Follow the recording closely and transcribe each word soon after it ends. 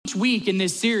week in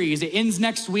this series, it ends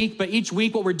next week, but each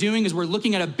week what we're doing is we're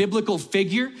looking at a biblical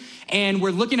figure and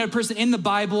we're looking at a person in the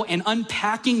Bible and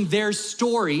unpacking their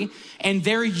story and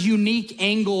their unique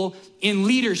angle in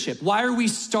leadership. Why are we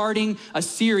starting a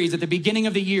series at the beginning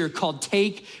of the year called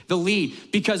Take the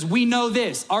Lead? Because we know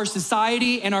this, our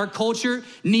society and our culture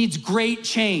needs great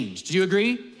change. Do you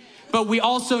agree? But we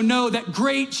also know that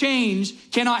great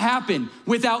change cannot happen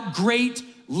without great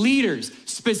leaders,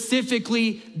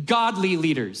 specifically godly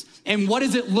leaders. And what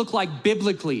does it look like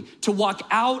biblically to walk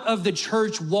out of the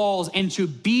church walls and to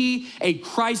be a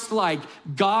Christ-like,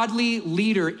 godly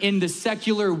leader in the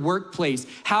secular workplace?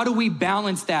 How do we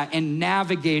balance that and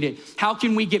navigate it? How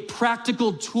can we get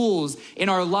practical tools in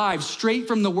our lives straight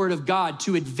from the Word of God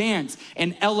to advance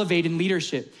and elevate in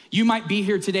leadership? You might be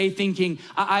here today thinking,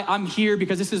 I'm here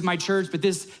because this is my church, but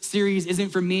this series isn't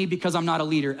for me because I'm not a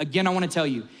leader. Again, I want to tell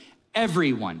you,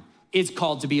 everyone is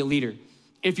called to be a leader.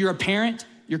 If you're a parent,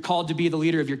 you're called to be the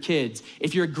leader of your kids.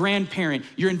 If you're a grandparent,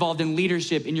 you're involved in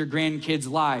leadership in your grandkids'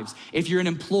 lives. If you're an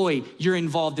employee, you're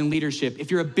involved in leadership. If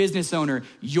you're a business owner,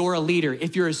 you're a leader.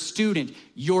 If you're a student,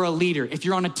 you're a leader. If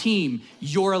you're on a team,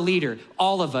 you're a leader.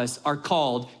 All of us are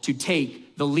called to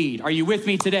take the lead. Are you with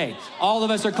me today? All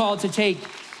of us are called to take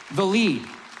the lead.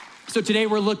 So today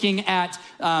we're looking at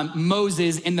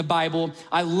Moses in the Bible.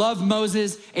 I love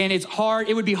Moses, and it's hard.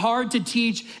 It would be hard to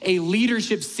teach a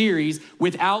leadership series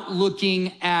without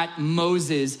looking at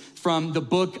Moses from the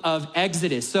book of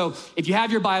Exodus. So if you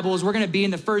have your Bibles, we're gonna be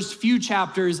in the first few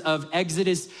chapters of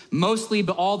Exodus mostly,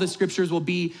 but all the scriptures will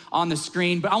be on the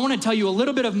screen. But I wanna tell you a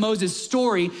little bit of Moses'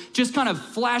 story, just kind of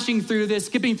flashing through this,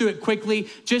 skipping through it quickly,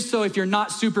 just so if you're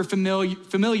not super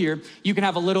familiar, you can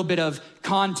have a little bit of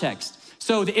context.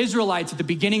 So the Israelites at the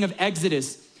beginning of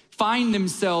Exodus find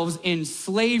themselves in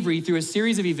slavery through a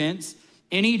series of events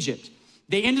in Egypt.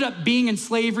 They ended up being in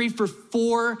slavery for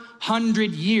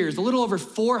 400 years, a little over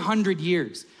 400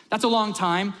 years. That's a long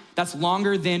time. That's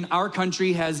longer than our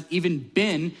country has even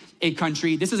been a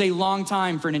country. This is a long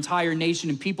time for an entire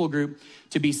nation and people group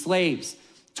to be slaves.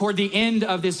 Toward the end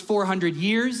of this 400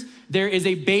 years, there is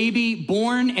a baby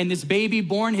born, and this baby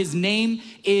born, his name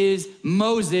is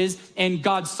Moses, and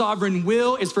God's sovereign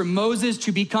will is for Moses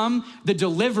to become the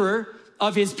deliverer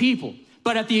of his people.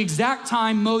 But at the exact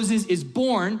time Moses is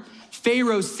born,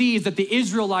 Pharaoh sees that the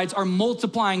Israelites are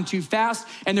multiplying too fast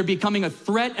and they're becoming a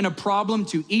threat and a problem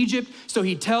to Egypt. So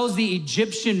he tells the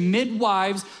Egyptian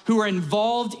midwives who are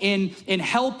involved in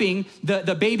helping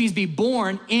the babies be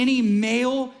born, any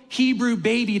male Hebrew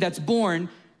baby that's born,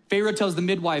 Pharaoh tells the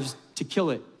midwives to kill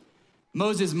it.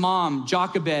 Moses' mom,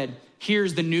 Jochebed,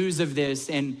 hears the news of this,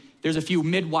 and there's a few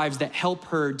midwives that help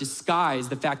her disguise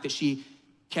the fact that she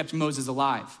kept Moses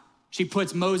alive. She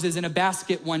puts Moses in a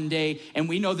basket one day, and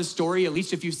we know the story, at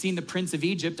least if you've seen The Prince of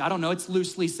Egypt. I don't know, it's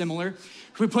loosely similar.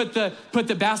 We put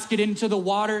the basket into the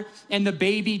water, and the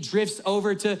baby drifts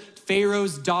over to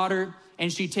Pharaoh's daughter,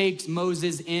 and she takes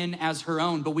Moses in as her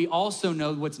own. But we also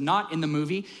know what's not in the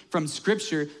movie from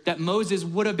scripture, that Moses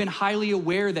would have been highly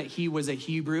aware that he was a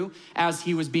Hebrew as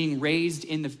he was being raised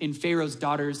in Pharaoh's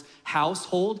daughter's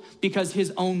household, because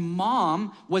his own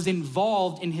mom was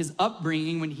involved in his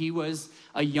upbringing when he was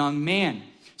a young man.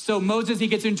 So Moses, he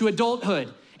gets into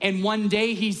adulthood. And one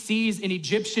day he sees an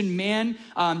Egyptian man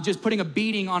just putting a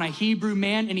beating on a Hebrew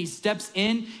man, and he steps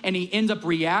in and he ends up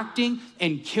reacting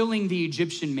and killing the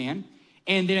Egyptian man.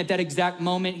 And then at that exact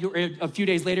moment, a few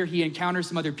days later, he encounters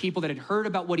some other people that had heard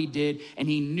about what he did, and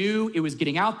he knew it was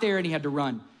getting out there and he had to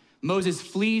run. Moses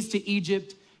flees to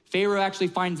Egypt. Pharaoh actually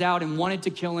finds out and wanted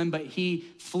to kill him, but he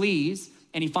flees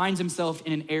and he finds himself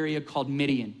in an area called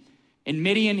Midian. In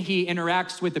Midian, he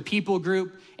interacts with the people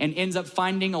group and ends up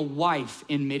finding a wife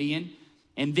in Midian.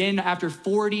 And then after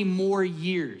 40 more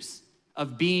years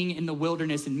of being in the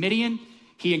wilderness in Midian,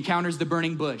 he encounters the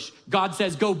burning bush. God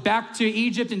says, go back to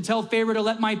Egypt and tell Pharaoh to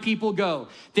let my people go.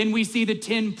 Then we see the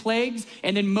 10 plagues,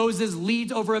 and then Moses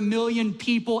leads over 1 million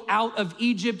people out of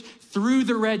Egypt through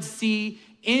the Red Sea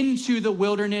into the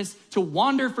wilderness to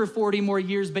wander for 40 more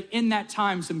years. But in that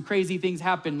time, some crazy things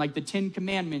happen, like the 10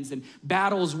 commandments, and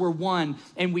battles were won.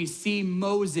 And we see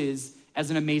Moses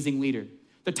as an amazing leader.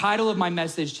 The title of my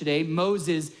message today,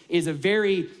 Moses is a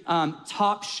very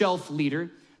top shelf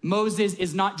leader. Moses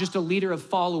is not just a leader of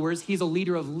followers, he's a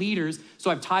leader of leaders. So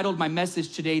I've titled my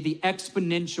message today, The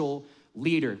Exponential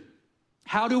Leader.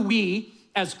 How do we,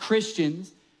 as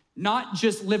Christians, not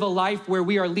just live a life where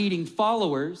we are leading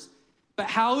followers, but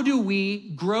how do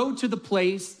we grow to the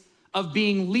place of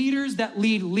being leaders that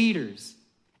lead leaders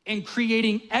and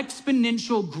creating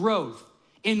exponential growth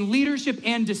in leadership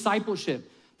and discipleship?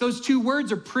 Those two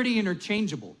words are pretty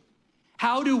interchangeable.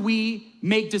 How do we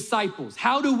make disciples?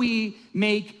 How do we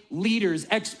make leaders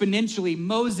exponentially,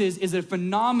 Moses is a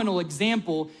phenomenal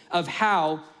example of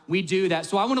how we do that.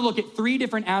 So I want to look at 3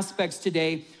 different aspects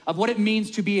today of what it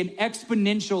means to be an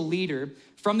exponential leader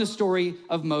from the story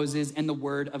of Moses and the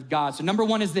word of God. So number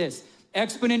 1 is this: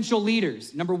 exponential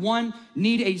leaders, number 1,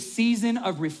 need a season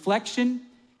of reflection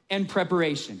and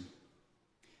preparation.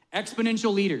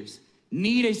 Exponential leaders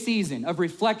need a season of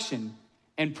reflection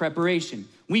and preparation.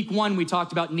 Week 1, we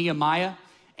talked about Nehemiah,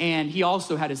 and he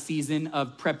also had a season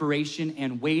of preparation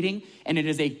and waiting, and it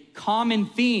is a common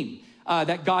theme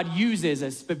that God uses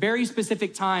a very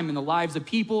specific time in the lives of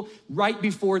people right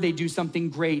before they do something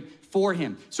great for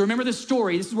him. So remember the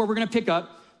story. This is where we're going to pick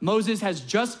up. Moses has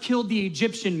just killed the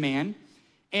Egyptian man,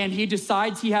 and he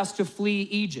decides he has to flee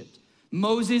Egypt.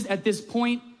 Moses, at this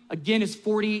point, again, is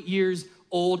 40 years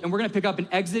old, and we're going to pick up in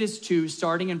Exodus 2,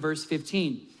 starting in verse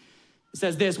 15. It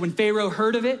says this: when Pharaoh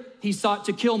heard of it, he sought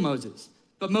to kill Moses.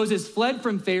 But Moses fled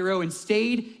from Pharaoh and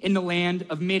stayed in the land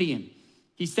of Midian.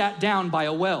 He sat down by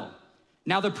a well.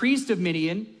 Now the priest of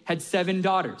Midian had 7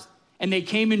 daughters, and they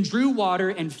came and drew water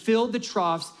and filled the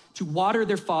troughs to water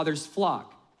their father's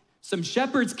flock. Some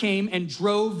shepherds came and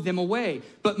drove them away,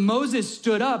 but Moses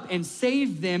stood up and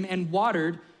saved them and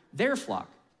watered their flock.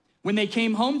 When they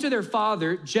came home to their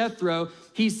father, Jethro,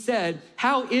 he said,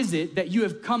 "How is it that you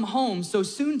have come home so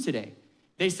soon today?"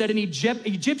 They said, "An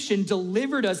Egyptian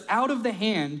delivered us out of the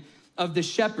hand of the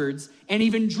shepherds and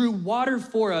even drew water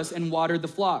for us and watered the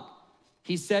flock."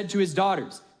 He said to his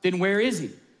daughters, "Then where is he?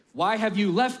 Why have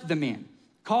you left the man?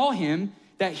 Call him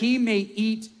that he may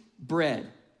eat bread."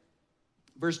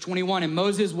 Verse 21, and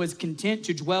Moses was content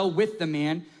to dwell with the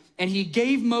man, and he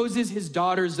gave Moses his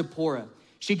daughter Zipporah.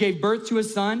 She gave birth to a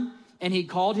son, and he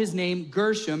called his name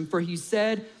Gershom, for he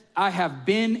said, "I have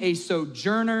been a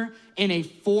sojourner in a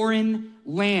foreign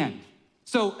land."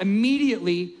 So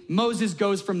immediately, Moses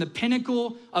goes from the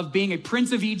pinnacle of being a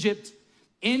prince of Egypt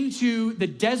into the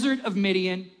desert of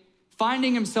Midian,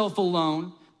 finding himself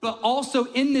alone, but also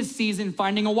in this season,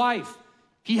 finding a wife.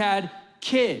 He had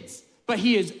kids, but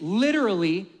he is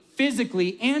literally,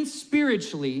 physically, and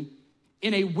spiritually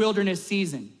in a wilderness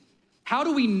season. How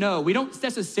do we know? We don't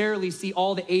necessarily see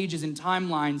all the ages and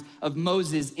timelines of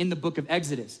Moses in the book of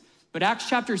Exodus, but Acts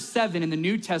chapter 7 in the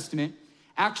New Testament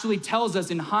actually tells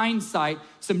us in hindsight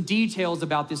some details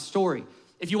about this story.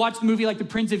 If you watch the movie like The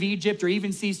Prince of Egypt or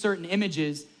even see certain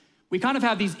images, we kind of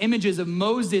have these images of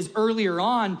Moses earlier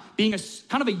on being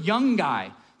kind of a young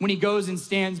guy when he goes and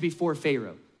stands before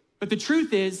Pharaoh. But the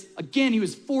truth is, again, he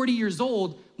was 40 years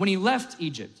old when he left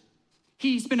Egypt.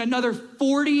 He spent another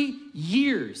 40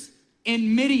 years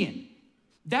in Midian.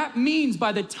 That means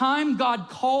by the time God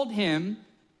called him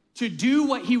to do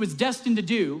what he was destined to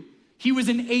do, he was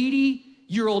an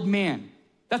 80-year-old man.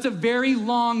 That's a very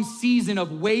long season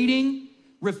of waiting,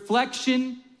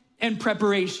 reflection, and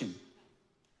preparation.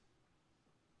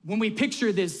 When we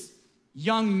picture this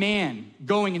young man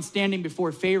going and standing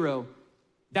before Pharaoh,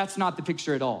 that's not the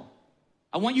picture at all.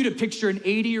 I want you to picture an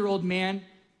 80-year-old man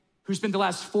who spent the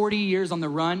last 40 years on the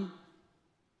run,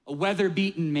 a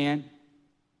weather-beaten man,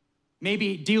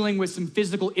 maybe dealing with some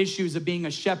physical issues of being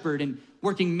a shepherd and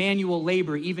working manual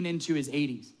labor even into his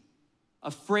 80s.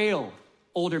 A frail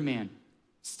older man,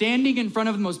 standing in front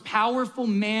of the most powerful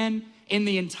man in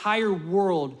the entire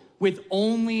world with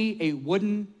only a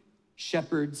wooden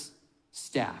shepherd's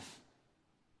staff.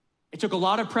 It took a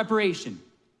lot of preparation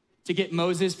to get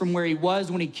Moses from where he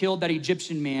was when he killed that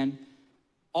Egyptian man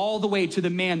all the way to the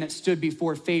man that stood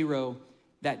before Pharaoh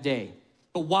that day.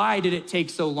 But why did it take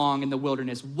so long in the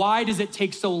wilderness? Why does it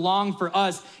take so long for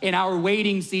us in our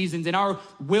waiting seasons, in our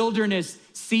wilderness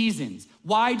seasons?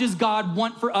 Why does God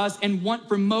want for us and want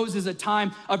for Moses a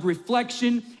time of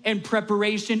reflection and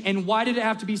preparation? And why did it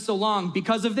have to be so long?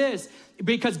 Because of this.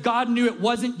 Because God knew it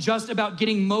wasn't just about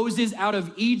getting Moses out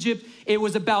of Egypt. It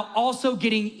was about also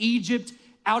getting Egypt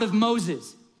out of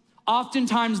Moses.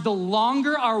 Oftentimes, the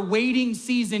longer our waiting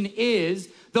season is,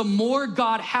 the more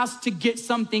God has to get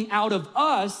something out of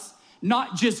us,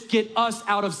 not just get us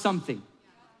out of something.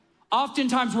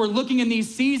 Oftentimes we're looking in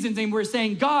these seasons and we're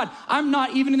saying, God, I'm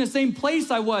not even in the same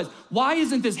place I was. Why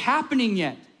isn't this happening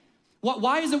yet?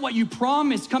 Why isn't what you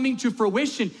promised coming to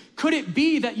fruition? Could it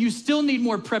be that you still need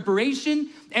more preparation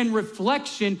and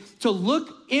reflection to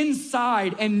look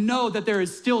inside and know that there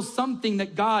is still something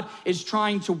that God is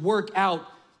trying to work out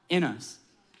in us?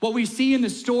 What we see in the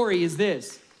story is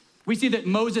this. We see that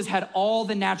Moses had all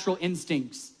the natural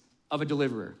instincts of a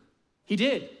deliverer. He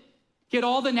did. He had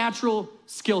all the natural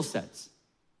skill sets.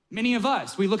 Many of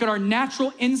us, we look at our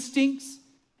natural instincts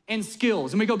and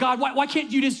skills and we go, God, why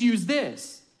can't you just use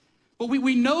this? But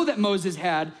we know that Moses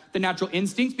had the natural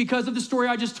instincts because of the story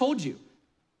I just told you.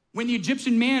 When the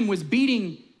Egyptian man was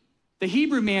beating the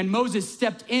Hebrew man, Moses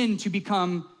stepped in to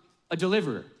become a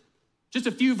deliverer. Just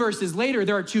a few verses later,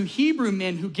 there are two Hebrew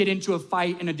men who get into a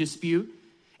fight and a dispute,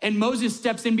 and Moses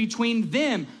steps in between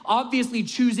them, obviously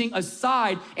choosing a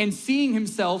side and seeing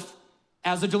himself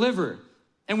as a deliverer.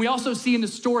 And we also see in the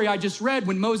story I just read,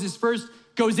 when Moses first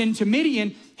goes into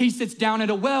Midian, he sits down at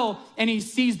a well and he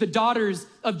sees the daughters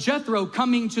of Jethro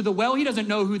coming to the well. He doesn't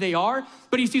know who they are,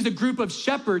 but he sees a group of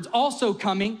shepherds also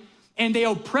coming, and they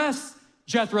oppress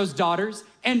Jethro's daughters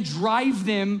and drive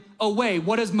them away.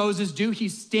 What does Moses do? He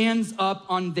stands up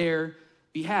on their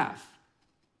behalf.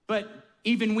 But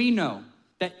even we know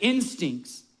that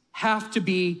instincts have to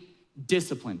be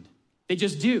disciplined. They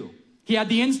just do. He had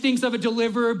the instincts of a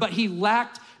deliverer, but he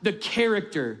lacked the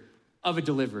character of a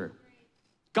deliverer.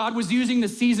 God was using the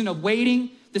season of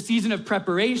waiting, the season of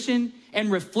preparation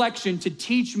and reflection to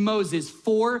teach Moses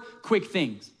 4 quick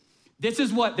things. This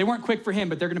is what, they weren't quick for him,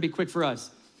 but they're gonna be quick for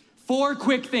us. 4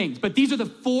 quick things, but these are the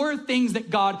 4 things that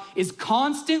God is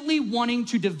constantly wanting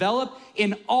to develop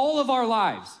in all of our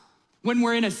lives when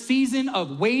we're in a season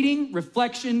of waiting,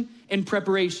 reflection, and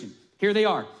preparation. Here they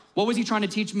are. What was he trying to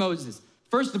teach Moses?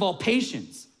 First of all,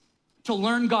 patience, to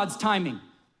learn God's timing.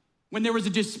 When there was a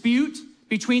dispute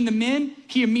between the men,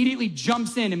 he immediately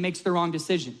jumps in and makes the wrong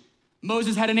decision.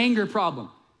 Moses had an anger problem.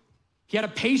 He had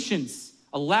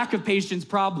a lack of patience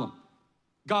problem.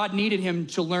 God needed him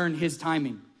to learn his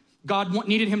timing. God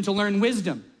needed him to learn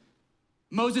wisdom.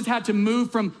 Moses had to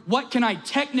move from what can I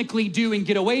technically do and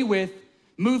get away with,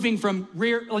 moving from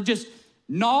just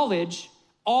knowledge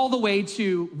all the way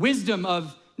to wisdom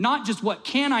of not just what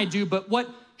can I do, but what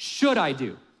should I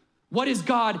do? What is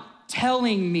God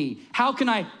telling me? How can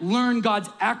I learn God's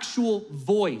actual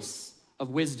voice of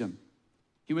wisdom?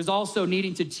 He was also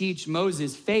needing to teach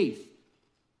Moses faith.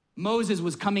 Moses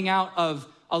was coming out of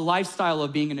a lifestyle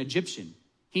of being an Egyptian.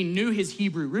 He knew his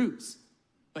Hebrew roots,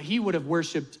 but he would have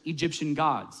worshiped Egyptian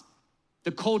gods.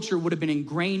 The culture would have been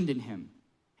ingrained in him.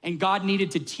 And God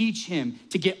needed to teach him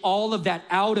to get all of that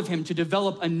out of him, to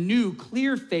develop a new,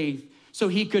 clear faith so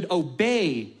he could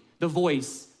obey the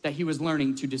voice that he was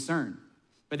learning to discern.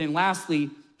 But then lastly,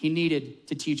 he needed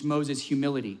to teach Moses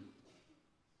humility.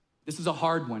 This is a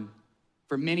hard one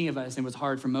for many of us, and it was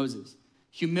hard for Moses.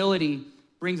 Humility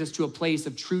brings us to a place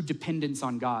of true dependence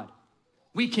on God.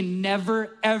 We can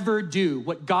never, ever do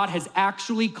what God has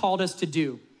actually called us to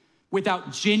do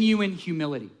without genuine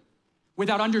humility,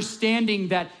 without understanding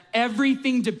that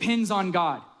everything depends on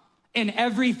God and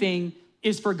everything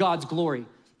is for God's glory.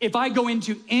 If I go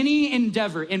into any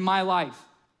endeavor in my life,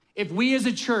 if we as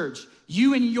a church,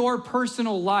 you in your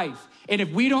personal life, and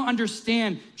if we don't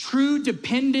understand true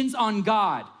dependence on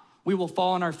God, we will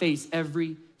fall on our face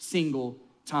every single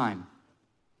time.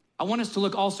 I want us to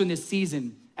look also in this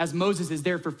season, as Moses is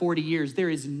there for 40 years, there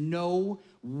is no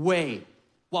way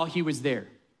while he was there,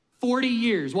 40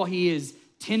 years while he is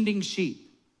tending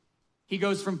sheep. He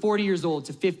goes from 40 years old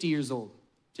to 50 years old,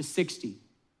 to 60,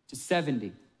 to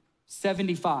 70,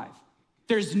 75.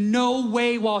 There's no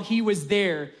way while he was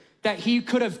there that he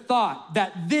could have thought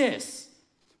that this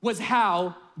was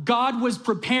how God was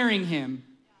preparing him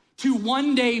to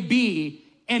one day be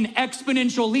an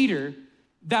exponential leader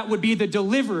that would be the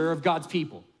deliverer of God's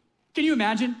people. Can you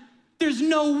imagine? There's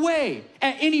no way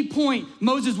at any point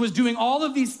Moses was doing all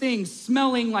of these things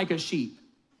smelling like a sheep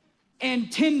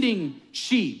and tending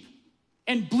sheep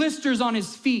and blisters on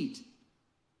his feet.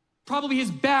 Probably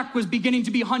his back was beginning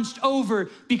to be hunched over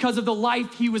because of the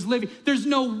life he was living. There's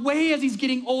no way as he's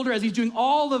getting older, as he's doing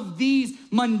all of these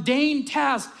mundane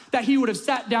tasks, that he would have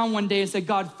sat down one day and said,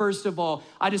 God, first of all,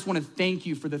 I just want to thank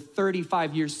you for the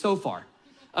 35 years so far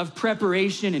of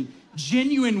preparation and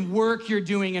genuine work you're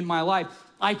doing in my life.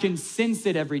 I can sense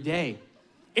it every day.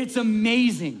 It's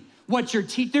amazing what you're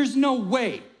teaching. There's no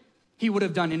way he would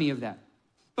have done any of that.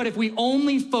 But if we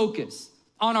only focus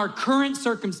on our current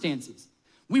circumstances,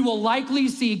 we will likely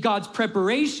see God's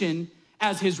preparation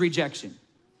as his rejection.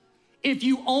 If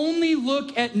you only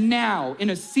look at now in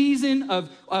a season of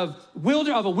a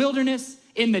wilderness,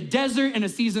 in the desert, in a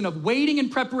season of waiting and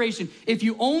preparation, if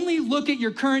you only look at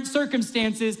your current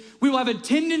circumstances, we will have a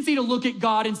tendency to look at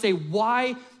God and say,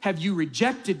 why have you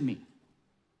rejected me?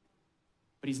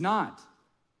 But he's not.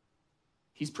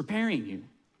 He's preparing you.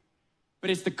 But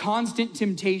it's the constant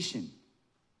temptation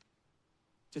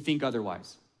to think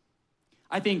otherwise.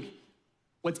 I think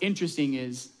what's interesting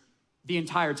is the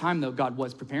entire time, though, God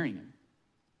was preparing him.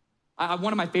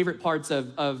 One of my favorite parts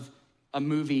of a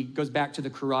movie goes back to the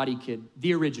Karate Kid,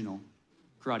 the original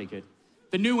Karate Kid.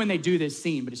 The new one, they do this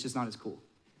scene, but it's just not as cool.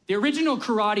 The original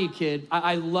Karate Kid,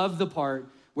 I love the part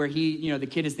where the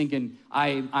kid is thinking,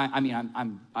 I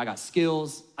got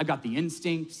skills, I've got the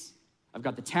instincts, I've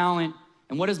got the talent.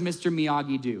 And what does Mr.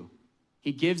 Miyagi do?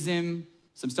 He gives him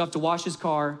some stuff to wash his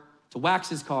car, to wax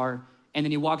his car, and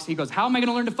then he goes, how am I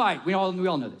gonna learn to fight? We all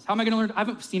know this. How am I gonna learn? I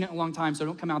haven't seen it in a long time, so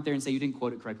don't come out there and say you didn't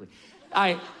quote it correctly.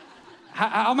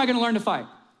 How am I gonna learn to fight?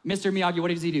 Mr. Miyagi, what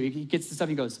does he do? He gets the stuff,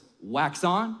 he goes, wax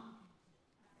on,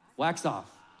 wax off,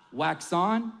 wax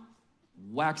on,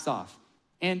 wax off.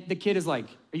 And the kid is like,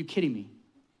 are you kidding me?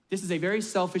 This is a very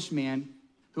selfish man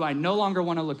who I no longer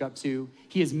wanna look up to.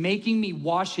 He is making me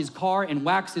wash his car and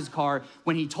wax his car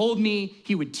when he told me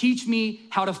he would teach me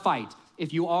how to fight.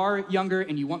 If you are younger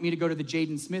and you want me to go to the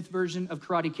Jaden Smith version of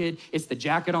Karate Kid, it's the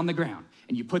jacket on the ground.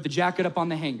 And you put the jacket up on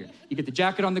the hanger. You get the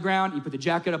jacket on the ground, you put the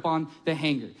jacket up on the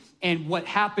hanger. And what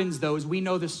happens though is we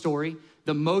know the story,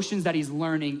 the motions that he's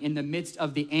learning in the midst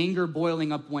of the anger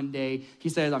boiling up one day. He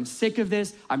says, I'm sick of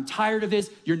this, I'm tired of this,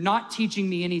 you're not teaching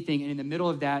me anything. And in the middle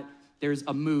of that, there's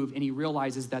a move, and he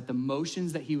realizes that the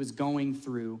motions that he was going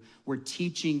through were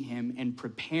teaching him and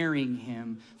preparing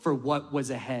him for what was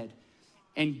ahead.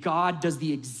 And God does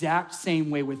the exact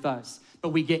same way with us. But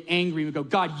we get angry and we go,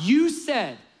 God, you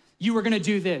said you were gonna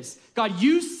do this. God,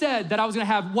 you said that I was gonna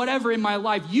have whatever in my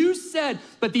life. You said,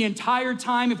 but the entire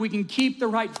time, if we can keep the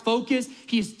right focus,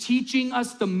 he's teaching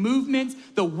us the movements,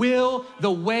 the will,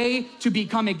 the way to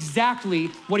become exactly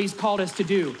what he's called us to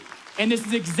do. And this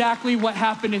is exactly what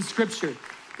happened in Scripture.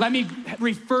 Let me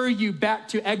refer you back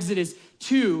to Exodus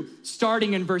 2,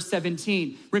 starting in verse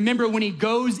 17. Remember when he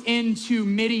goes into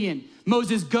Midian,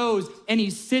 Moses goes and he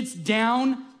sits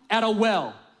down at a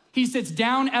well. He sits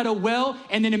down at a well,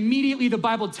 and then immediately the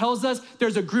Bible tells us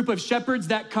there's a group of shepherds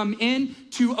that come in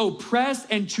to oppress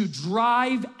and to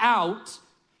drive out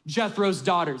Jethro's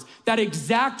daughters. That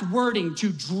exact wording,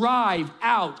 to drive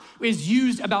out, is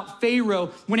used about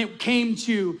Pharaoh when it came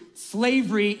to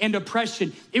slavery and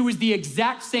oppression. It was the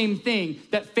exact same thing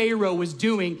that Pharaoh was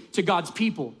doing to God's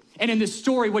people. And in this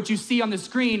story, what you see on the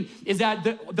screen is that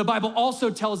the Bible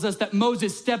also tells us that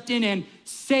Moses stepped in and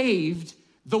saved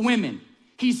the women.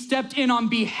 He stepped in on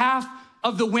behalf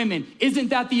of the women. Isn't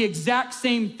that the exact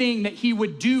same thing that he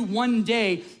would do one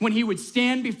day when he would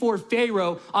stand before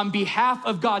Pharaoh on behalf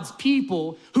of God's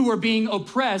people who were being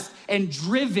oppressed and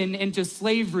driven into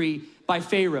slavery by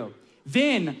Pharaoh?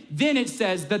 Then it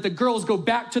says that the girls go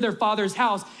back to their father's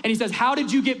house, and he says, how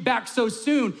did you get back so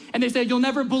soon? And they said, you'll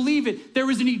never believe it. There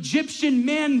was an Egyptian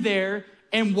man there,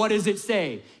 and what does it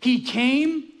say? He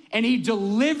came and he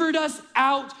delivered us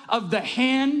out of the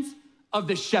hands of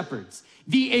the shepherds.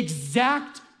 The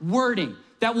exact wording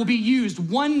that will be used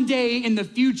one day in the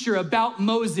future about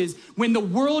Moses, when the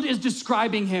world is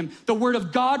describing him, the word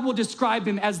of God will describe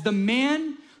him as the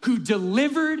man who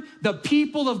delivered the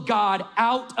people of God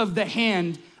out of the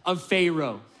hand of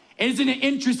Pharaoh. Isn't it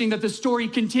interesting that the story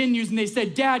continues and they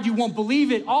said, Dad, you won't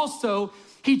believe it. Also,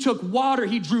 he took water,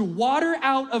 he drew water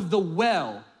out of the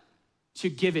well to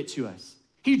give it to us.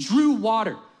 He drew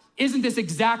water. Isn't this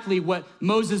exactly what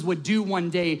Moses would do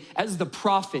one day as the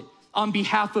prophet on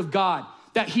behalf of God?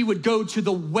 That he would go to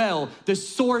the well, the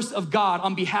source of God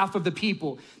on behalf of the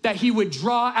people, that he would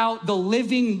draw out the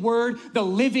living word, the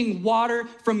living water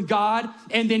from God,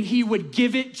 and then he would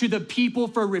give it to the people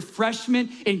for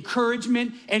refreshment,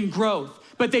 encouragement, and growth.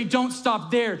 But they don't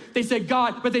stop there. They said,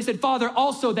 Father,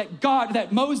 also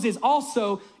that Moses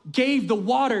also gave the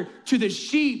water to the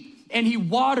sheep and he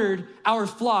watered our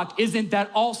flock. Isn't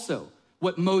that also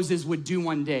what Moses would do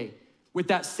one day with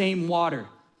that same water,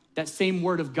 that same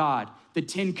word of God? The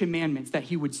 10 commandments, that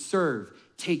he would serve,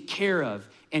 take care of,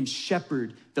 and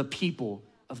shepherd the people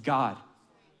of God.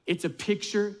 It's a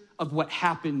picture of what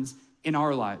happens in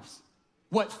our lives.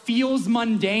 What feels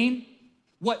mundane,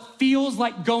 what feels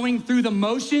like going through the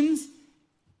motions,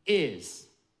 is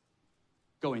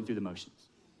going through the motions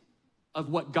of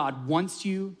what God wants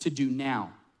you to do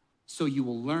now, so you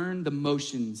will learn the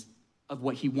motions of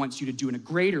what he wants you to do in a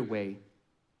greater way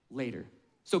later.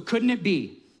 So couldn't it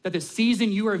be that the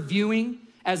season you are viewing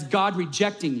as God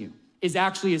rejecting you is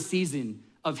actually a season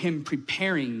of him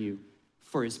preparing you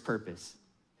for his purpose?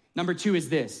 Number 2 is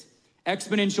this: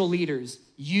 exponential leaders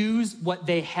use what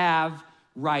they have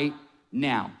right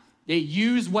now. They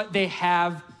use what they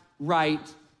have right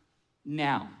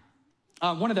now.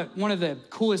 One of the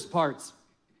coolest parts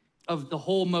of the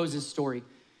whole Moses story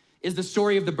is the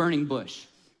story of the burning bush.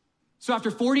 So after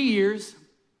 40 years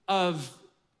of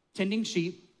tending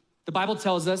sheep, the Bible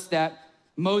tells us that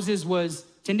Moses was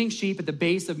tending sheep at the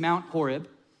base of Mount Horeb,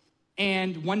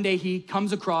 and one day he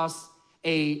comes across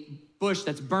a bush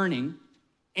that's burning,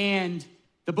 and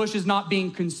the bush is not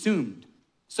being consumed.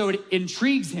 So it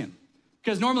intrigues him,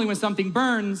 because normally when something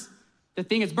burns, the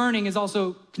thing that's burning is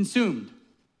also consumed,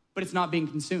 but it's not being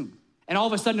consumed. And all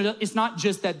of a sudden, it's not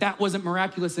just that wasn't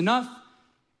miraculous enough.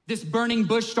 This burning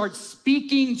bush starts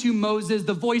speaking to Moses.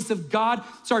 The voice of God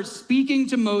starts speaking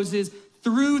to Moses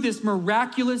through this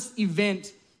miraculous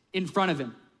event in front of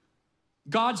him.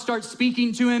 God starts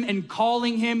speaking to him and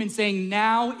calling him and saying,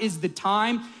 now is the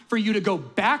time for you to go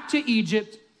back to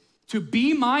Egypt to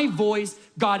be my voice.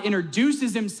 God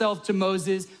introduces himself to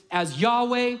Moses as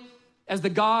Yahweh, as the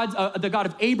God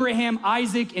of Abraham,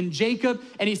 Isaac, and Jacob.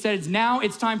 And he says, now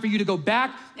it's time for you to go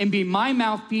back and be my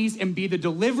mouthpiece and be the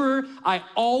deliverer I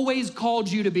always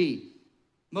called you to be.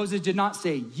 Moses did not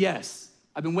say, yes,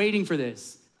 I've been waiting for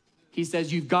this. He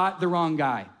says, you've got the wrong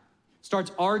guy.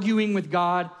 Starts arguing with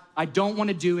God. I don't want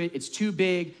to do it. It's too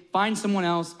big. Find someone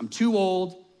else. I'm too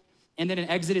old. And then in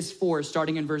Exodus 4,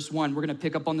 starting in verse 1, we're going to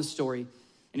pick up on the story.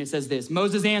 And it says this,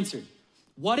 Moses answered,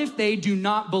 what if they do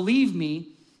not believe me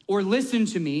or listen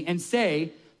to me and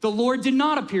say, the Lord did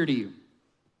not appear to you?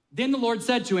 Then the Lord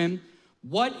said to him,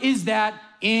 what is that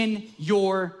in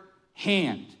your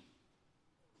hand?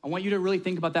 I want you to really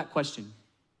think about that question.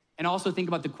 And also think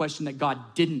about the question that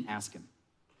God didn't ask him.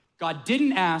 God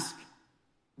didn't ask,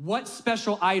 what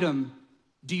special item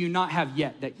do you not have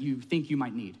yet that you think you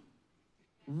might need?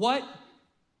 What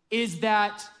is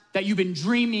that you've been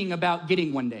dreaming about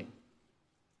getting one day?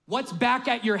 What's back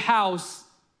at your house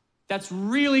that's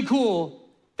really cool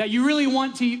that you really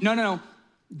want to? No.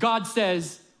 God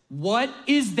says, what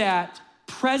is that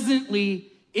presently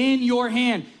in your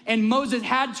hand? And Moses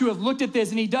had to have looked at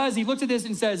this, and he does. He looks at this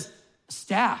and says, a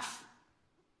staff.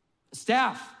 A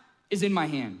staff is in my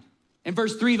hand. In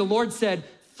verse 3, the Lord said,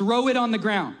 throw it on the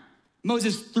ground.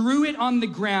 Moses threw it on the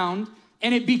ground,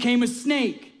 and it became a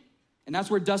snake. And that's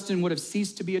where Dustin would have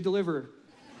ceased to be a deliverer.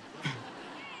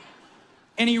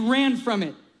 And he ran from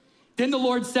it. Then the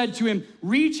Lord said to him,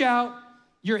 reach out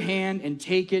your hand and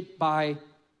take it by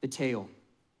the tail.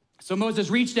 So Moses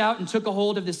reached out and took a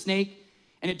hold of the snake,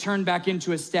 and it turned back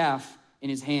into a staff in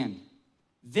his hand.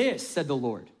 This, said the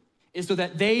Lord, is so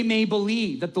that they may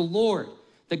believe that the Lord,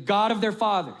 the God of their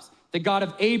fathers, the God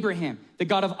of Abraham, the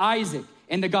God of Isaac,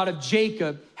 and the God of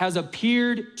Jacob has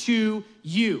appeared to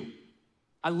you.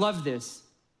 I love this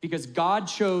because God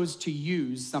chose to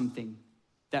use something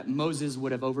that Moses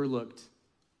would have overlooked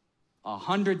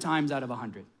 100 times out of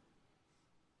 100.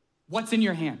 What's in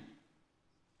your hand?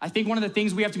 I think one of the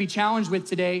things we have to be challenged with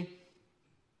today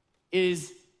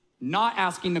is not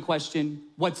asking the question,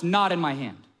 what's not in my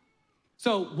hand?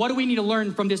 So what do we need to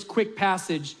learn from this quick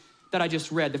passage that I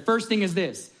just read? The first thing is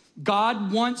this: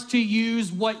 God wants to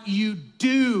use what you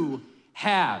do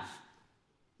have,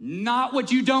 not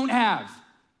what you don't have.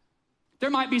 There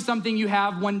might be something you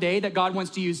have one day that God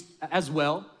wants to use as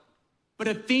well, but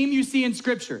a theme you see in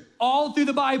Scripture all through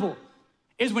the Bible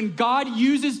is when God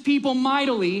uses people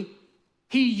mightily,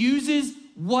 he uses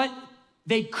what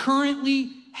they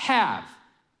currently have,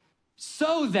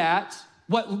 so that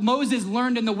what Moses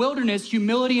learned in the wilderness,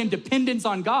 humility and dependence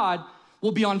on God,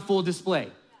 will be on full display.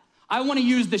 I want to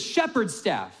use the shepherd's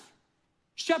staff.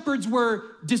 Shepherds were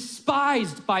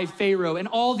despised by Pharaoh and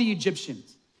all the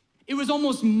Egyptians. It was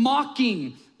almost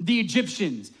mocking the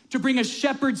Egyptians to bring a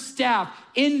shepherd's staff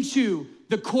into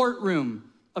the courtroom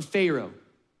of Pharaoh.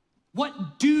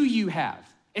 What do you have?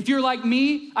 If you're like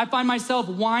me, I find myself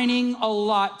whining a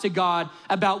lot to God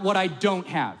about what I don't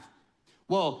have.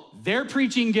 Well, their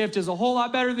preaching gift is a whole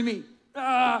lot better than me.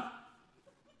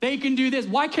 They can do this.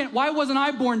 Why wasn't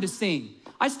I born to sing?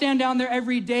 I stand down there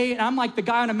every day and I'm like the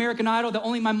guy on American Idol that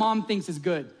only my mom thinks is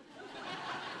good.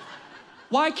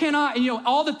 Why can't I?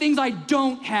 All the things I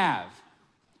don't have.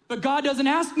 But God doesn't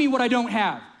ask me what I don't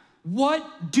have.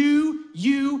 What do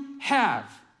you have?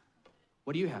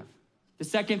 What do you have? The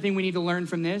second thing we need to learn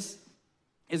from this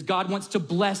is God wants to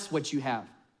bless what you have.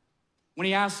 When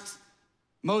he asks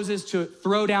Moses to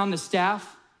throw down the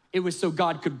staff, it was so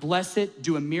God could bless it,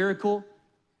 do a miracle,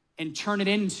 and turn it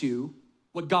into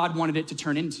what God wanted it to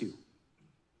turn into.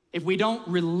 If we don't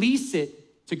release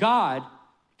it to God,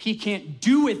 he can't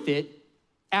do with it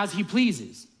as he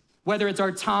pleases. Whether it's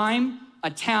our time,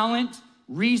 a talent,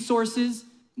 resources,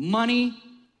 money,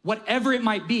 whatever it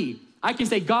might be. I can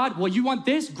say, God, well, you want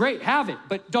this? Great, have it,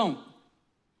 but don't.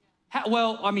 You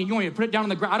want me to put it down on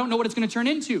the ground? I don't know what it's gonna turn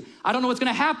into. I don't know what's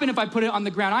gonna happen if I put it on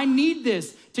the ground. I need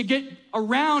this to get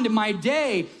around in my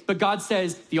day. But God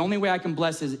says, the only way I can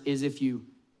bless is if you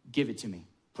give it to me.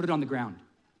 Put it on the ground.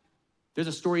 There's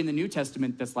a story in the New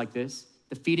Testament that's like this,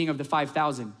 the feeding of the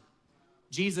 5,000.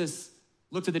 Jesus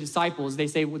looked at the disciples. They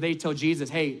tell Jesus,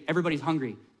 hey, everybody's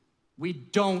hungry. We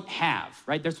don't have,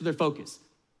 right? That's what their focus.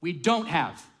 We don't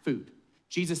have food.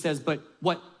 Jesus says, but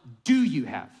what do you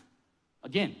have?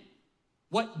 Again,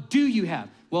 What do you have?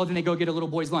 Well, then they go get a little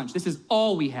boy's lunch. This is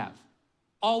all we have.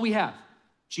 All we have.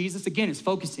 Jesus, again, is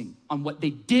focusing on what they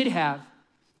did have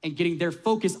and getting their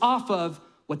focus off of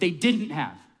what they didn't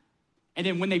have. And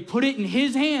then when they put it in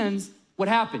his hands, what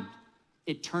happened?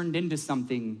 It turned into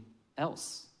something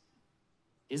else.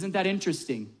 Isn't that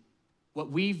interesting?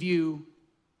 What we view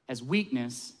as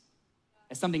weakness,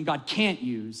 as something God can't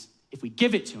use, if we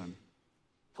give it to him,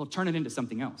 he'll turn it into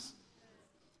something else.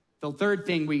 The third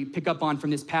thing we pick up on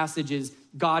from this passage is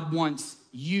God wants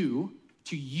you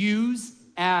to use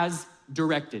as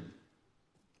directed.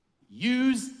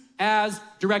 Use as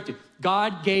directed.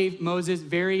 God gave Moses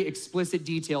very explicit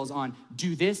details on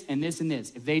do this and this and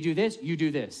this. If they do this, you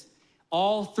do this.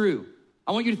 All through.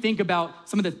 I want you to think about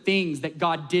some of the things that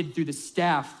God did through the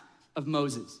staff of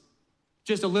Moses.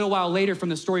 Just a little while later from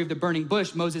the story of the burning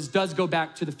bush, Moses does go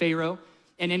back to the Pharaoh,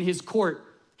 and in his court,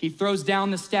 he throws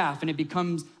down the staff and it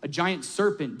becomes a giant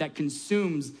serpent that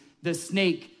consumes the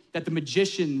snake that the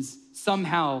magicians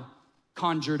somehow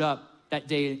conjured up that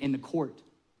day in the court.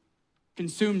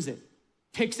 Consumes it,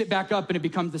 picks it back up, and it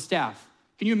becomes the staff.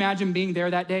 Can you imagine being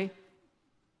there that day?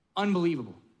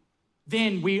 Unbelievable.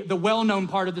 Then the well-known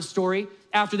part of the story,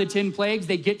 after the 10 plagues,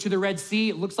 they get to the Red Sea.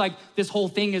 It looks like this whole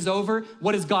thing is over.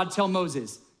 What does God tell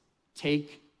Moses?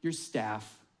 Take your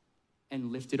staff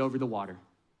and lift it over the water.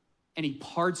 And he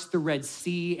parts the Red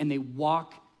Sea and they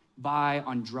walk by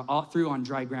through on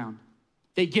dry ground.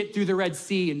 They get through the Red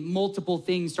Sea and multiple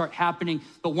things start happening.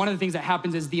 But one of the things that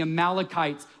happens is the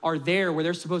Amalekites are there where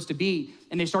they're supposed to be.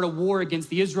 And they start a war against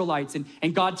the Israelites.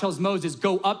 And God tells Moses,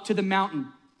 go up to the mountain.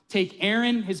 Take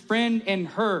Aaron, his friend, and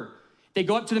Hur. They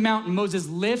go up to the mountain. Moses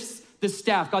lifts the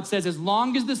staff. God says, as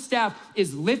long as the staff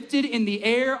is lifted in the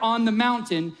air on the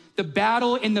mountain, the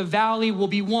battle in the valley will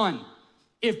be won.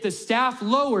 If the staff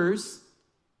lowers,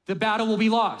 the battle will be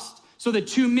lost. So the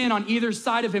two men on either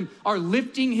side of him are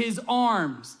lifting his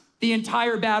arms the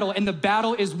entire battle, and the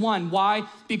battle is won. Why?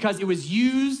 Because it was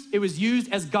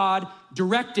used as God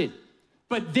directed.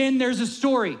 But then there's a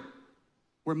story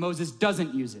where Moses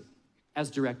doesn't use it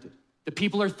as directed. The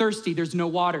people are thirsty, there's no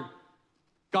water.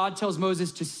 God tells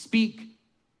Moses to speak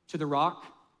to the rock,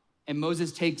 and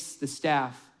Moses takes the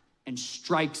staff and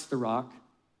strikes the rock.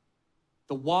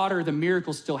 The water, the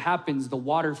miracle still happens, the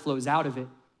water flows out of it,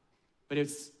 but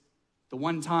it's the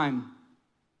one time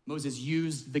Moses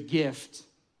used the gift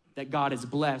that God has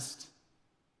blessed,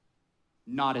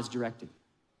 not as directed.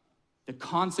 The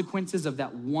consequences of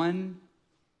that one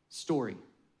story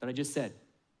that I just said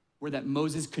were that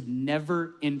Moses could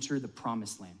never enter the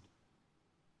promised land.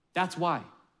 That's why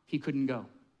he couldn't go,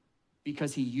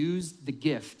 because he used the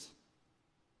gift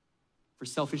for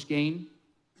selfish gain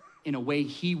in a way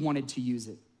he wanted to use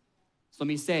it. So let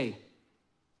me say,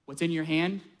 what's in your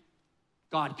hand,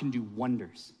 God can do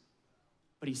wonders.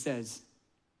 But he says,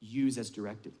 use as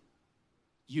directed.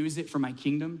 Use it for my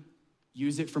kingdom.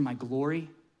 Use it for my glory.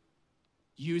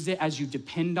 Use it as you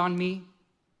depend on me.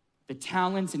 The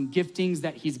talents and giftings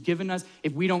that he's given us,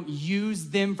 if we don't use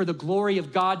them for the glory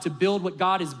of God to build what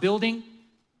God is building,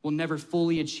 we'll never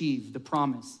fully achieve the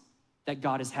promise that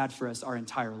God has had for us our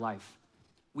entire life.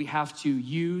 We have to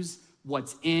use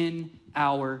what's in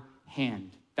our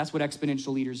hand. That's what exponential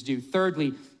leaders do.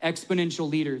 Thirdly, exponential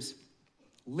leaders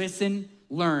listen,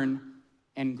 learn,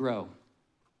 and grow.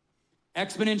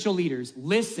 Exponential leaders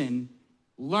listen,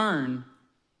 learn,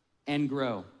 and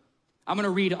grow. I'm gonna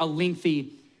read a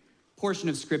lengthy portion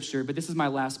of scripture, but this is my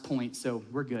last point, so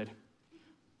we're good.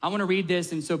 I wanna read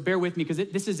this, and so bear with me, because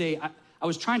I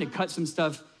was trying to cut some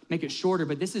stuff, make it shorter,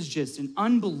 but this is just an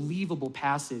unbelievable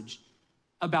passage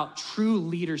about true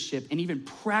leadership and even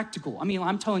practical,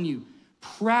 I'm telling you,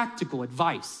 practical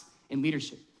advice in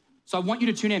leadership. So I want you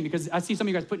to tune in, because I see some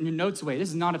of you guys putting your notes away. This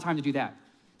is not a time to do that.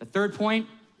 The third point,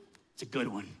 it's a good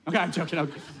one. Okay, I'm joking.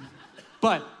 Okay.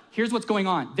 But here's what's going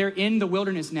on. They're in the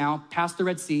wilderness now, past the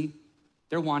Red Sea.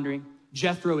 They're wandering.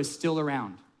 Jethro is still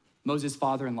around, Moses'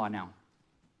 father-in-law now.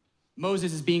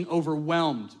 Moses is being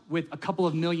overwhelmed with a couple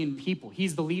of million people.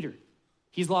 He's the leader.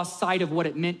 He's lost sight of what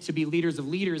it meant to be leaders of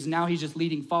leaders. Now he's just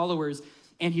leading followers,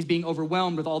 and he's being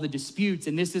overwhelmed with all the disputes.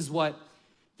 And this is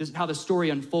how the story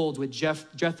unfolds with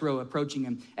Jethro approaching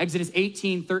him. Exodus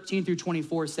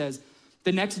 18:13-24 says,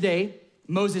 the next day,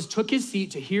 Moses took his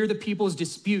seat to hear the people's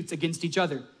disputes against each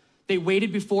other. They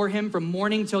waited before him from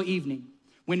morning till evening.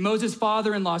 When Moses'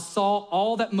 father-in-law saw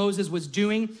all that Moses was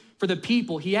doing for the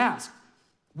people, he asked,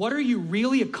 what are you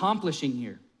really accomplishing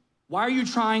here? Why are you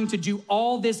trying to do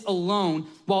all this alone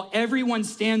while everyone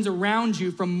stands around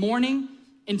you from morning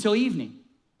until evening?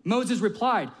 Moses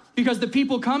replied, because the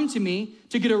people come to me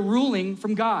to get a ruling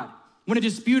from God. When a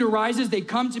dispute arises, they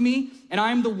come to me, and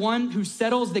I am the one who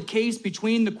settles the case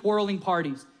between the quarreling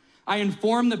parties. I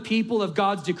inform the people of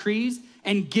God's decrees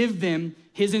and give them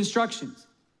his instructions.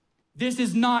 This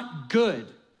is not good,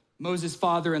 Moses'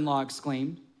 father-in-law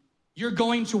exclaimed. You're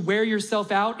going to wear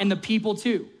yourself out and the people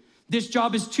too. This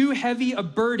job is too heavy a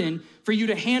burden for you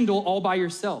to handle all by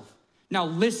yourself. Now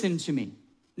listen to me.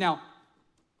 Now,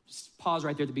 just pause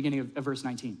right there at the beginning of verse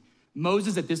 19.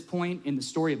 Moses at this point in the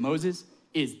story of Moses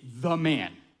is the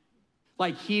man.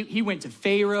 Like he went to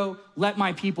Pharaoh, let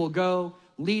my people go,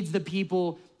 leads the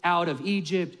people out of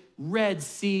Egypt, Red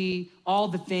Sea, all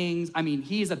the things. I mean,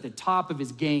 he is at the top of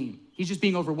his game. He's just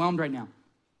being overwhelmed right now.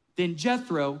 Then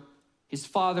Jethro, his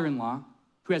father-in-law,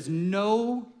 who has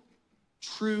no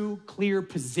true, clear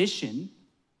position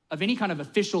of any kind of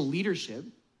official leadership,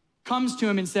 comes to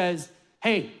him and says,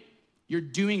 hey, you're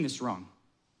doing this wrong.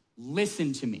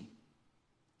 Listen to me.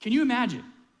 Can you imagine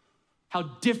how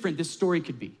different this story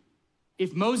could be?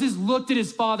 If Moses looked at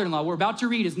his father-in-law, we're about to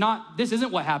read this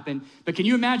isn't what happened, but can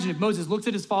you imagine if Moses looks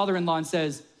at his father-in-law and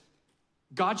says,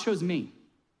 God chose me.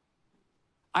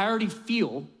 I already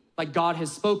feel like God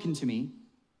has spoken to me.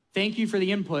 Thank you for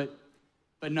the input,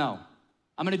 but no,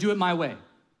 I'm gonna do it my way.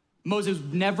 Moses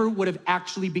never would have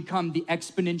actually become the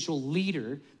exponential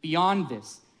leader beyond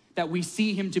this that we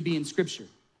see him to be in Scripture.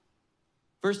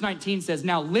 Verse 19 says,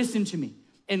 now listen to me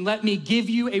and let me give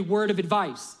you a word of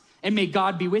advice, and may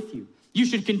God be with you. You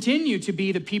should continue to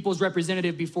be the people's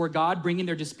representative before God, bringing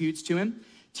their disputes to him.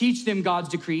 Teach them God's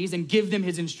decrees and give them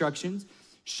his instructions.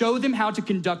 Show them how to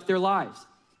conduct their lives.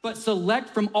 But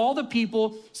select from all the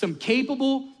people some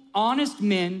capable, honest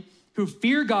men who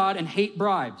fear God and hate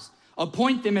bribes.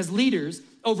 Appoint them as leaders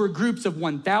over groups of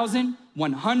 1,000,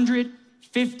 100,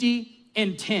 50,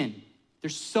 and 10.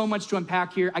 There's so much to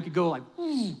unpack here. I could go like,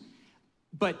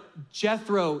 But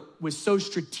Jethro was so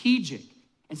strategic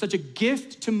and such a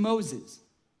gift to Moses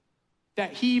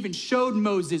that he even showed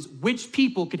Moses which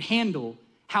people could handle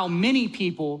how many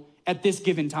people at this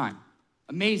given time.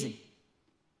 Amazing.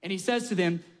 And he says to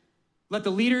them, let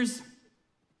the leaders,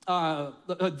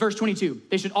 verse 22,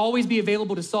 they should always be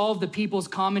available to solve the people's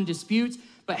common disputes,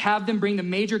 but have them bring the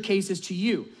major cases to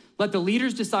you. Let the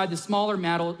leaders decide the smaller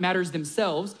matters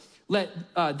themselves.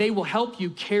 They will help you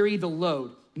carry the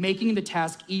load, making the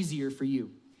task easier for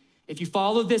you. If you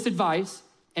follow this advice,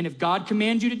 and if God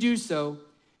commands you to do so,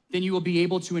 then you will be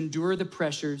able to endure the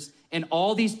pressures, and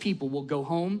all these people will go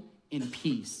home in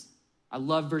peace. I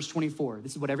love verse 24.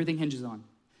 This is what everything hinges on.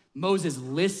 Moses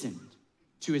listened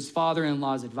to his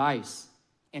father-in-law's advice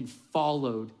and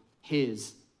followed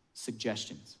his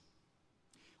suggestions.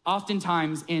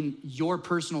 Oftentimes in your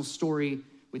personal story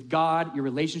with God, your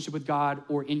relationship with God,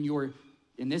 or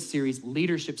in this series,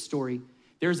 leadership story,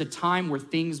 there's a time where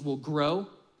things will grow.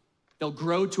 They'll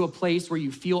grow to a place where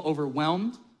you feel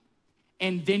overwhelmed.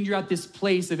 And then you're at this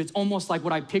place of, it's almost like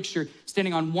what I picture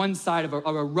standing on one side of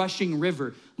a rushing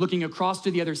river, looking across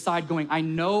to the other side going, I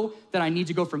know that I need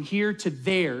to go from here to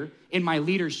there in my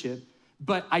leadership,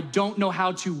 but I don't know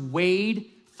how to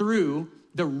wade through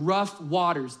the rough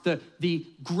waters, the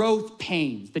growth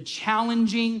pains, the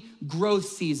challenging growth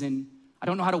season. I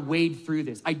don't know how to wade through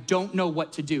this. I don't know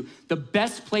what to do. The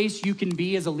best place you can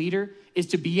be as a leader is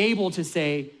to be able to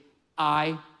say,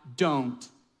 I don't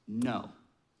know.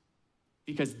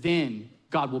 Because then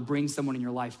God will bring someone in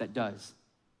your life that does.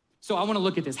 So I wanna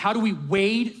look at this. How do we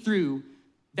wade through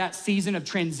that season of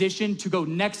transition to go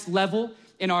next level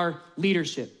in our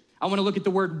leadership? I wanna look at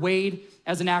the word wade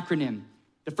as an acronym.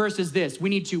 The first is this: we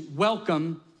need to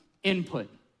welcome input.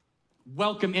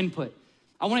 Welcome input.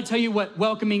 I wanna tell you what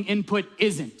welcoming input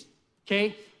isn't,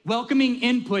 okay? Welcoming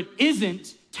input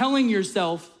isn't telling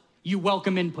yourself you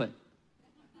welcome input.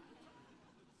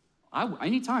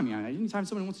 Anytime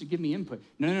someone wants to give me input.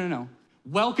 No.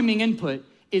 Welcoming input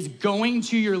is going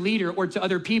to your leader or to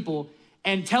other people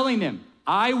and telling them,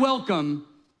 I welcome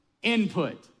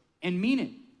input, and mean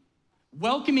it.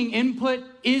 Welcoming input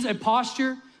is a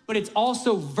posture, but it's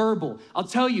also verbal. I'll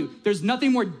tell you, there's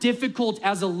nothing more difficult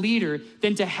as a leader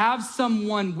than to have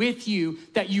someone with you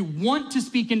that you want to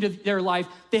speak into their life.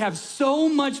 They have so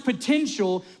much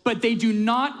potential, but they do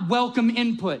not welcome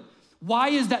input. Why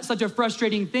is that such a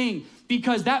frustrating thing?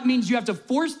 Because that means you have to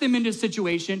force them into a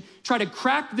situation, try to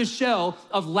crack the shell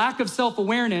of lack of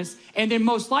self-awareness, and then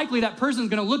most likely that person's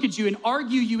gonna look at you and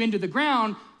argue you into the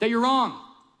ground that you're wrong.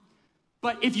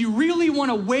 But if you really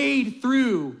wanna wade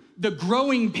through the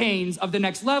growing pains of the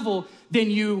next level,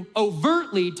 then you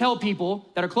overtly tell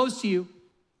people that are close to you,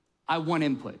 I want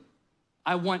input.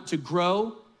 I want to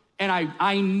grow, and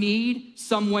I need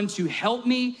someone to help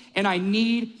me, and I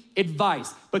need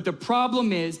advice. But the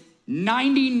problem is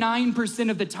 99%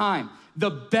 of the time, the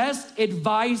best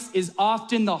advice is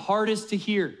often the hardest to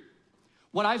hear.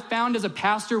 What I've found as a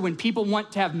pastor, when people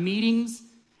want to have meetings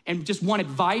and just want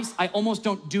advice, I almost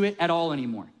don't do it at all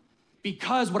anymore.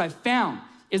 Because what I've found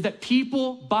is that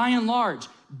people, by and large,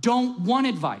 don't want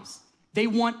advice. They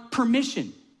want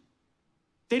permission.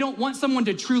 They don't want someone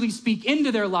to truly speak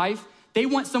into their life. They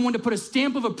want someone to put a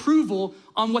stamp of approval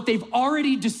on what they've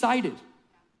already decided.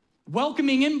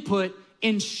 Welcoming input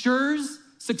ensures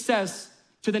success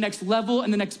to the next level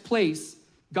and the next place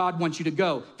God wants you to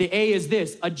go. The A is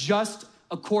this: adjust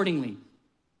accordingly.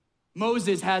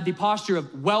 Moses had the posture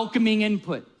of welcoming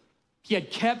input. He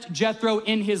had kept Jethro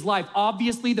in his life.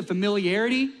 Obviously, the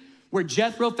familiarity where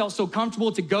Jethro felt so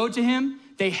comfortable to go to him,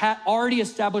 they had already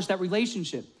established that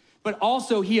relationship. But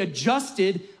also, he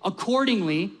adjusted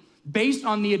accordingly based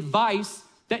on the advice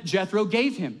that Jethro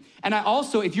gave him. And I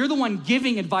also, if you're the one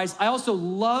giving advice, I also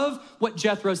love what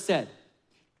Jethro said.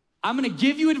 I'm gonna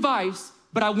give you advice,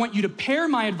 but I want you to pair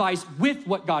my advice with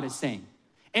what God is saying.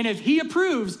 And if he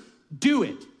approves, do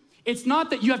it. It's not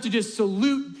that you have to just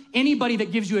salute anybody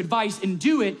that gives you advice and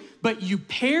do it, but you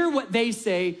pair what they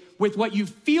say with what you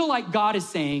feel like God is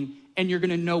saying, and you're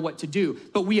gonna know what to do.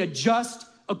 But we adjust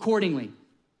accordingly.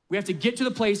 We have to get to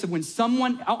the place of when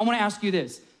someone, I wanna ask you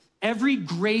this, every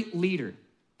great leader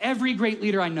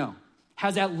I know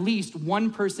has at least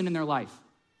one person in their life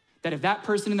that if that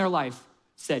person in their life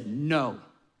said no,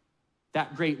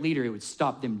 that great leader, it would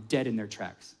stop them dead in their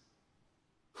tracks.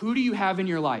 Who do you have in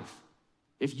your life?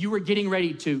 If you were getting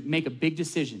ready to make a big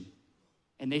decision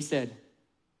and they said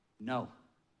no,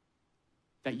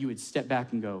 that you would step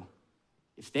back and go,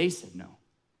 if they said no,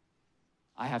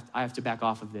 I have to back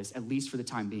off of this, at least for the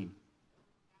time being.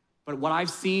 But what I've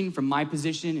seen from my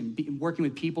position and working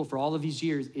with people for all of these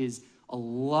years is a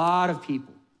lot of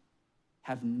people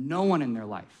have no one in their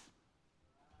life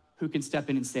who can step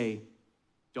in and say,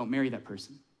 don't marry that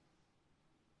person.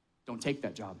 Don't take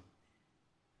that job.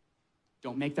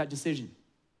 Don't make that decision.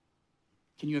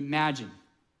 Can you imagine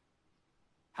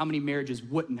how many marriages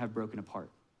wouldn't have broken apart?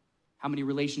 How many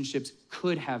relationships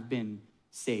could have been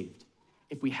saved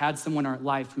if we had someone in our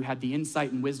life who had the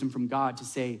insight and wisdom from God to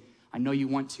say, I know you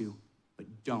want to, but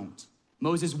don't.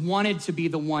 Moses wanted to be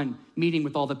the one meeting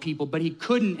with all the people, but he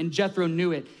couldn't, and Jethro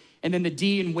knew it. And then the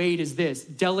D in Wade is this: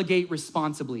 delegate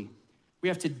responsibly. We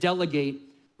have to delegate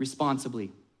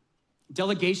responsibly.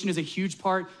 Delegation is a huge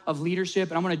part of leadership,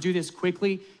 and I'm gonna do this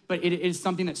quickly, but it is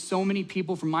something that so many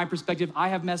people, from my perspective, I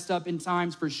have messed up in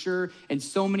times for sure, and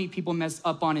so many people mess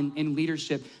up on in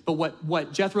leadership. But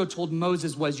what Jethro told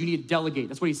Moses was, you need to delegate.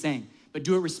 That's what he's saying. But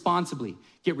do it responsibly.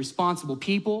 Get responsible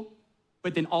people,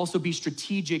 but then also be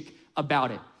strategic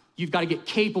about it. You've got to get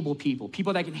capable people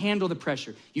that can handle the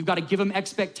pressure. You've got to give them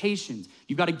expectations.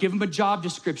 You've got to give them a job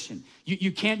description.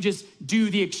 You can't just do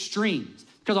the extremes,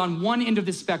 because on one end of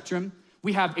the spectrum,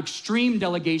 we have extreme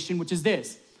delegation, which is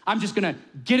this: I'm just gonna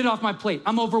get it off my plate.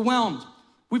 I'm overwhelmed.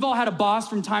 We've all had a boss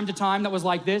from time to time that was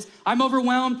like this. I'm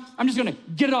overwhelmed. I'm just gonna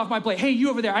get it off my plate. Hey, you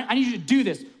over there, I need you to do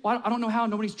this. Well, I don't know how.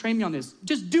 Nobody's trained me on this.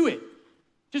 Just do it.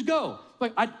 Just go.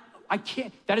 Like, I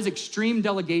can't. That is extreme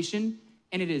delegation,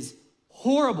 and it is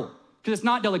horrible because it's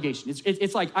not delegation.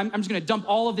 It's like I'm just gonna dump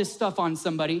all of this stuff on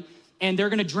somebody, and they're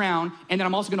gonna drown, and then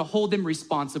I'm also gonna hold them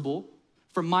responsible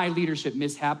for my leadership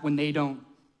mishap when they don't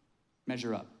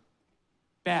measure up.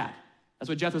 Bad. That's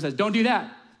what Jethro says. Don't do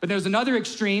that. But there's another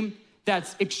extreme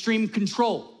that's extreme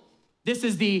control. This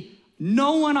is the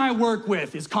no one I work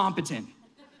with is competent.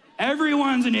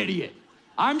 Everyone's an idiot.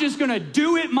 I'm just gonna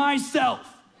do it myself.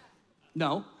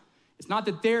 No, it's not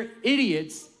that they're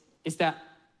idiots. It's that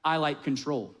I like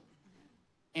control.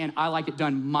 And I like it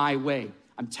done my way.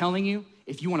 I'm telling you,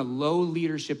 if you want a low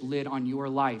leadership lid on your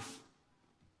life,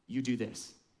 you do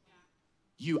this.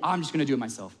 I'm just gonna do it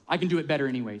myself. I can do it better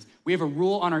anyways. We have a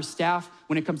rule on our staff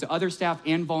when it comes to other staff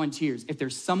and volunteers. If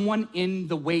there's someone in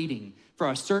the waiting for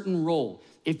a certain role,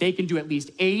 if they can do at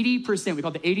least 80%, we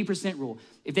call it the 80% rule.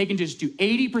 If they can just do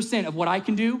 80% of what I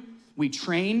can do, we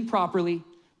train properly,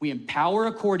 we empower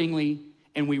accordingly,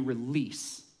 and we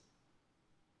release.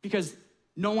 Because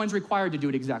no one's required to do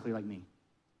it exactly like me.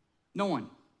 No one.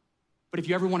 But if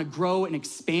you ever wanna grow and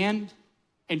expand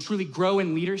and truly grow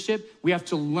in leadership, we have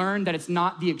to learn that it's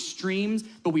not the extremes,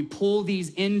 but we pull these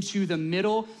into the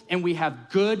middle, and we have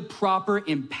good, proper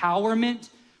empowerment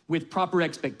with proper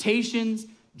expectations,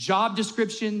 job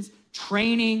descriptions,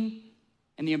 training,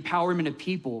 and the empowerment of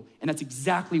people. And that's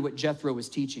exactly what Jethro was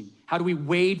teaching. How do we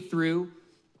wade through?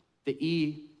 The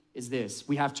E is this: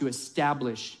 we have to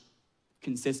establish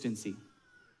consistency.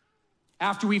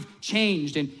 After we've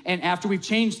changed and after we've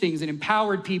changed things and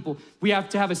empowered people, we have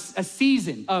to have a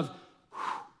season of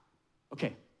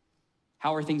Okay,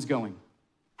 how are things going?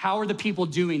 How are the people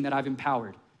doing that I've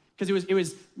empowered? Because it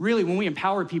was really, when we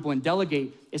empower people and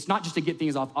delegate, it's not just to get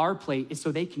things off our plate, it's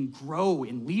so they can grow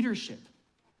in leadership.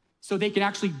 So they can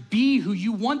actually be who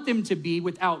you want them to be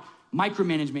without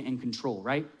micromanagement and control,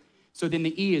 right? So then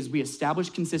the E is we establish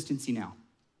consistency now.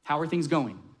 How are things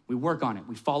going? We work on it,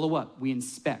 we follow up, we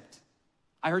inspect.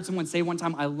 I heard someone say one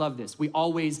time, I love this, we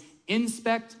always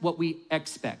inspect what we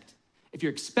expect. If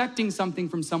you're expecting something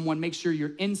from someone, make sure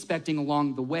you're inspecting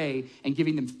along the way and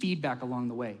giving them feedback along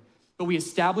the way. But we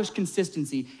establish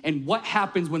consistency, and what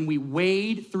happens when we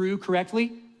wade through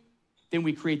correctly? Then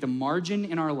we create the margin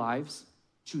in our lives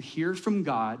to hear from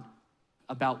God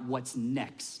about what's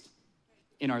next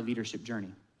in our leadership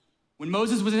journey. When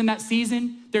Moses was in that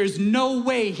season, there's no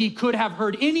way he could have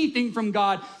heard anything from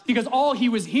God because all he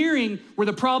was hearing were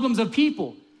the problems of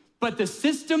people. But the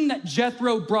system that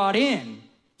Jethro brought in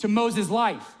to Moses'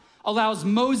 life allows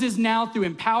Moses now, through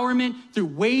empowerment, through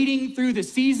wading through the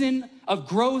season of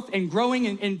growth and growing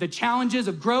and the challenges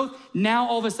of growth, now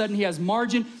all of a sudden he has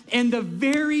margin. And the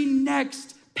very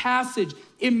next passage,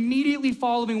 immediately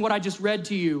following what I just read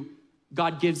to you,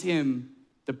 God gives him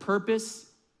the purpose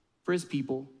for his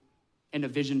people and a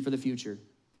vision for the future.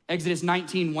 Exodus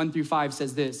 19, 1-5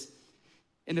 says this: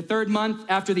 in the 3rd month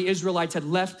after the Israelites had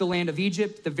left the land of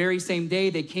Egypt, the very same day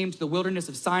they came to the wilderness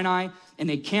of Sinai, and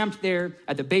they camped there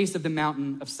at the base of the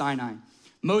mountain of Sinai.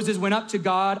 Moses went up to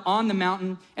God on the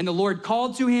mountain, and the Lord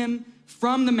called to him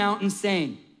from the mountain,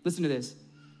 saying, listen to this,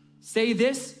 say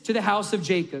this to the house of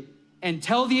Jacob, and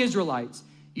tell the Israelites,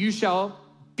 you shall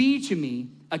be to me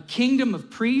a kingdom of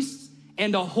priests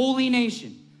and a holy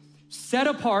nation, set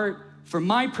apart for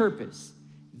my purpose.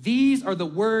 These are the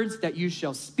words that you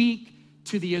shall speak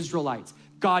to the Israelites.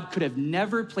 God could have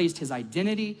never placed his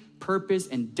identity, purpose,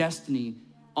 and destiny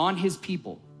on his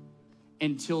people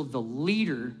until the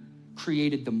leader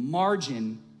created the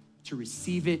margin to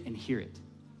receive it and hear it.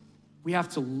 We have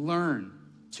to learn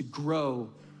to grow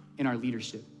in our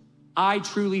leadership. I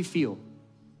truly feel,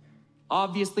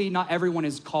 obviously not everyone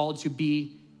is called to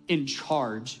be in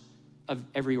charge of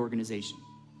every organization.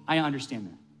 I understand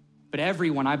that. But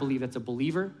everyone, I believe, that's a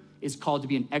believer is called to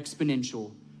be an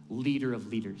exponential leader of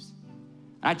leaders.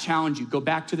 I challenge you, go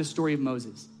back to the story of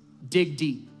Moses, dig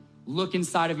deep, look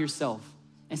inside of yourself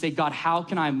and say, God, how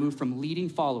can I move from leading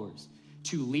followers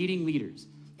to leading leaders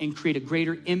and create a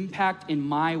greater impact in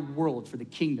my world for the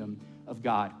kingdom of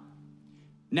God?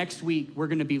 Next week, we're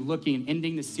gonna be looking,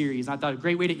 ending the series. I thought a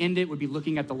great way to end it would be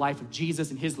looking at the life of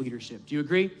Jesus and his leadership. Do you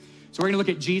agree? So we're gonna look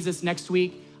at Jesus next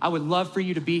week. I would love for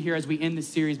you to be here as we end this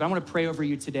series, but I wanna pray over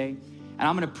you today. And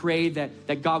I'm gonna pray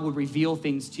that God would reveal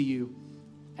things to you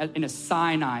in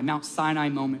a Mount Sinai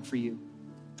moment for you,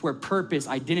 to where purpose,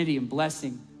 identity, and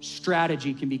blessing,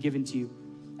 strategy can be given to you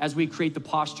as we create the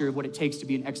posture of what it takes to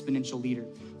be an exponential leader.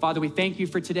 Father, we thank you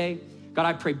for today. God,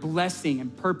 I pray blessing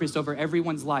and purpose over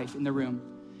everyone's life in the room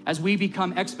as we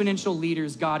become exponential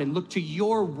leaders, God, and look to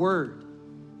your word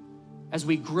as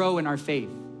we grow in our faith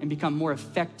and become more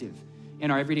effective in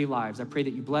our everyday lives. I pray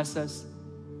that you bless us,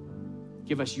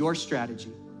 give us your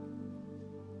strategy,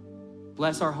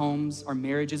 bless our homes, our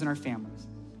marriages, and our families.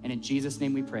 And in Jesus'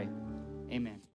 name we pray, amen.